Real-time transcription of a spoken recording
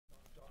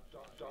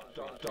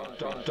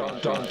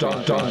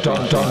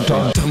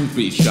Don't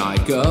be shy,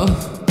 girl.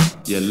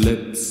 Your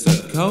lips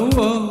are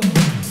cold.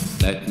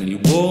 Let me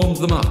warm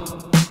them up.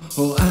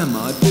 Or am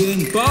I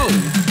being bold?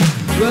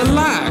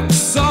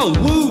 Relax, I'll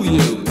woo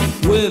you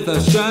with a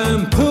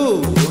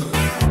shampoo.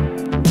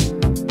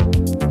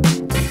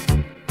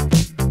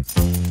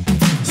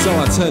 So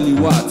I tell you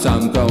what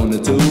I'm gonna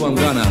do. I'm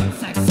gonna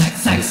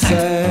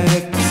sexify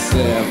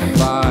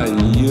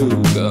you,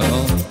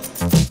 girl.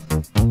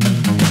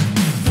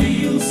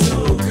 Feels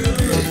so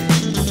good,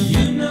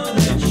 you know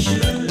that you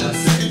should. I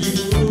said you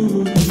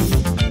would.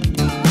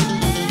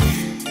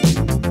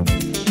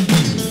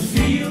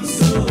 Feels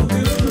so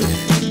good,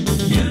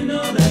 you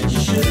know that you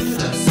should.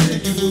 I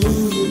said you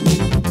would.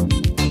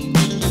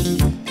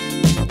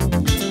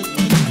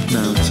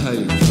 Now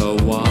take a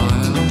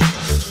while.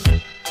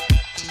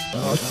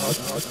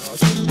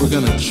 We're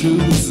gonna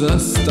choose a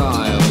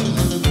style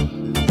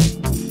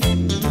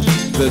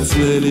that's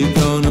really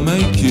gonna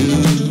make you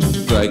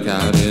break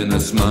out in a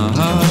smile.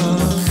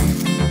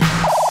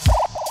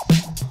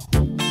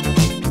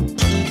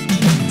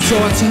 So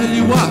I tell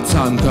you what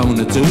I'm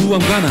gonna do.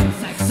 I'm gonna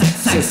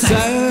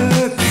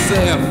sexify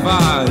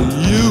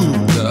you,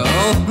 girl.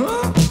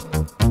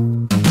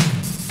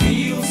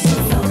 Feels so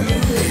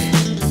good,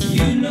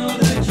 you know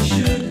that you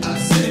should. I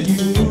said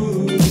you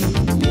would.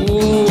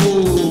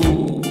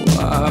 Ooh,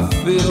 I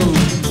feel.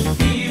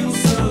 Feels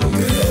so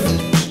good,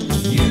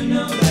 you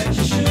know that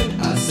you should.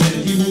 I said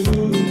you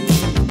would.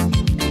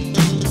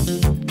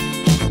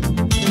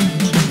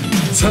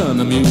 Turn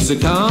the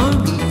music on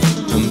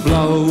and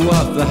blow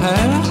up the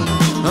hair.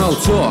 I'll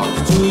talk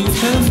to you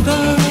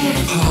tender,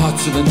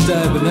 parts of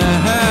debonair.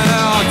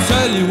 I'll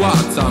tell you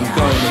what I'm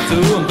gonna do.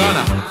 I'm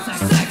gonna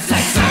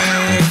sexify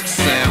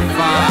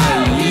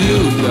you,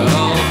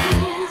 girl.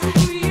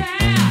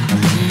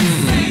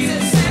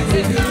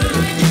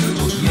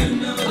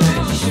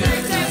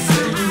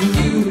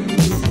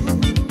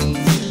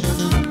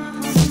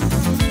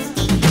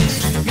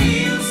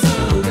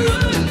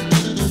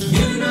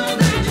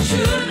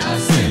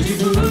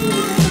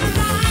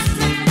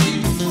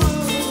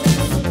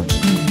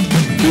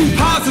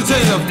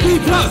 Positive, B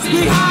plus,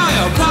 be high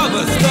above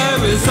us,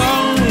 there is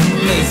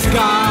only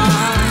sky.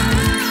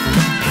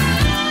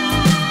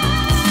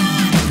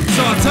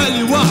 So I'll tell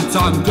you what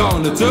I'm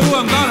gonna do.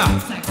 I'm gonna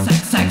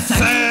sexify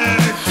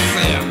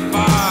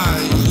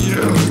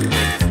you.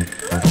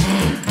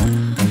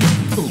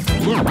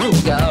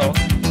 Go.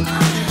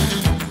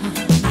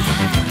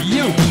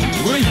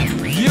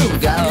 You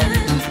go.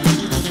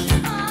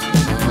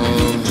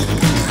 Oh,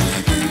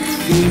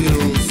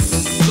 feels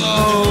so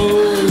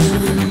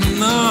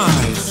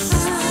nice.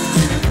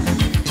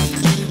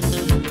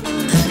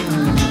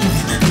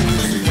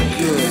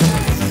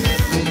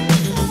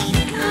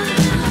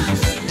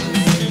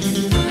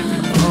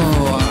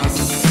 Oh, I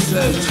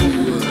said you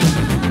would.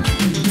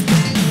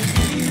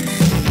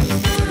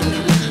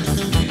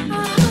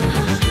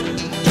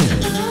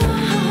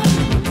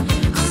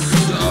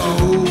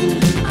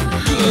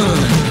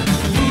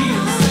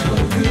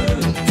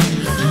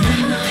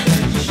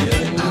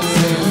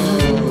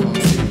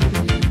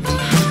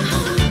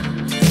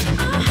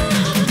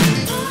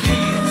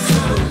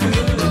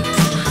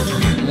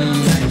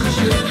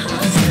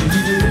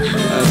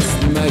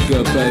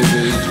 Mega,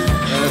 baby,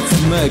 that's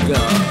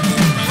mega.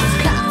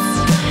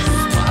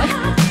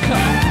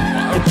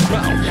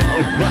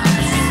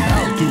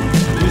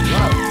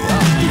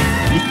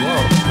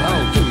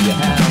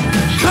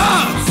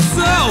 Cuts,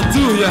 I'll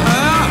do your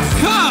hair.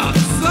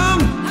 Cuts, I'm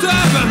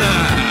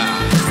debonair.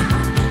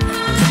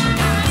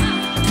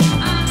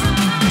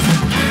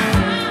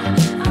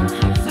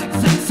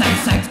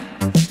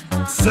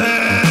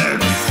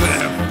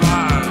 Sexify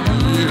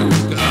you,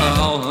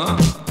 girl, huh?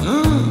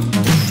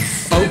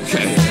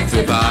 Okay,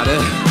 everybody,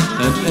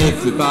 and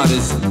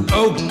everybody's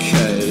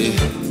okay.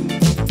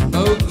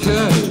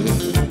 Okay.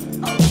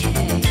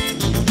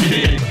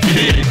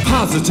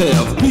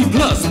 Positive, B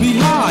plus, be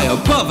high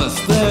above us,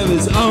 there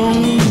is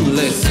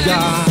only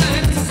sky.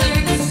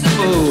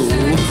 Oh,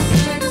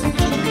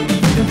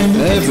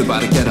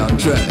 everybody get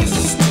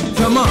undressed.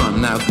 Come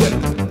on now,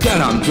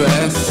 get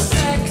undressed.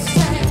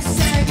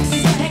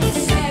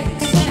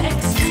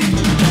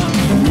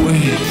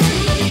 Wait.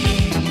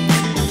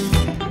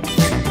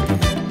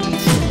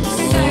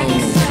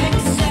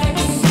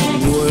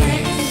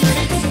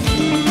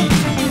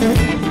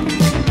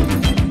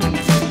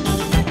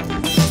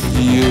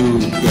 You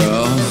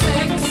girl.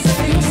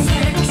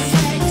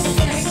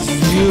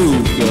 You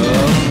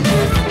girl.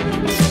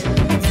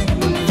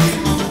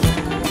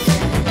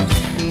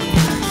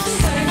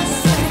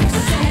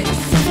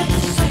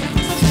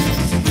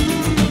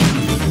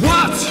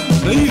 What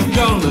are you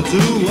gonna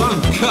do?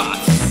 I'm cut.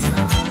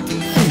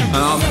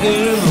 I'm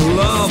in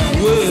love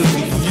with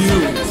you.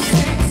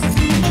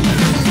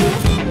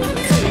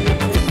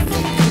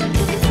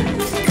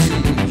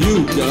 You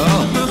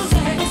girl.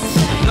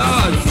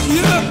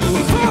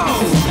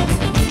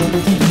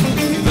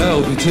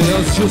 There'll be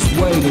tears, just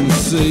wait and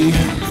see.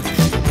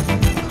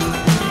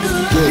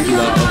 Good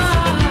love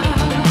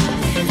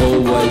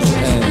always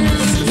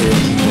ends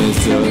in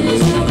misery.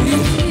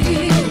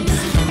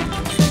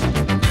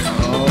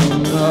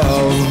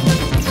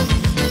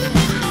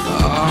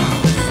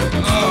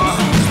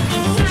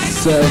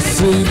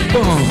 Sexy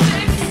bon.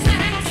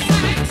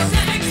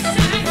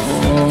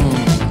 Oh,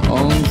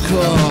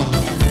 encore.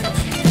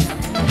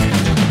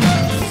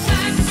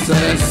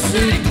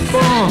 Sexy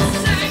bon.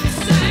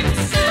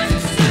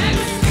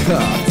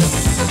 Cuts.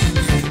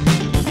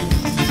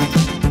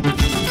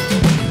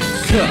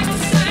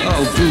 Cuts.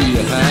 I'll do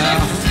your hair.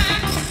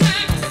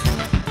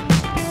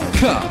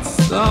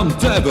 Cuts. I'm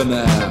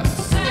debonair.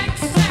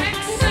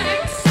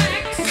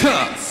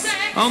 Cuts.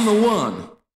 I'm the one.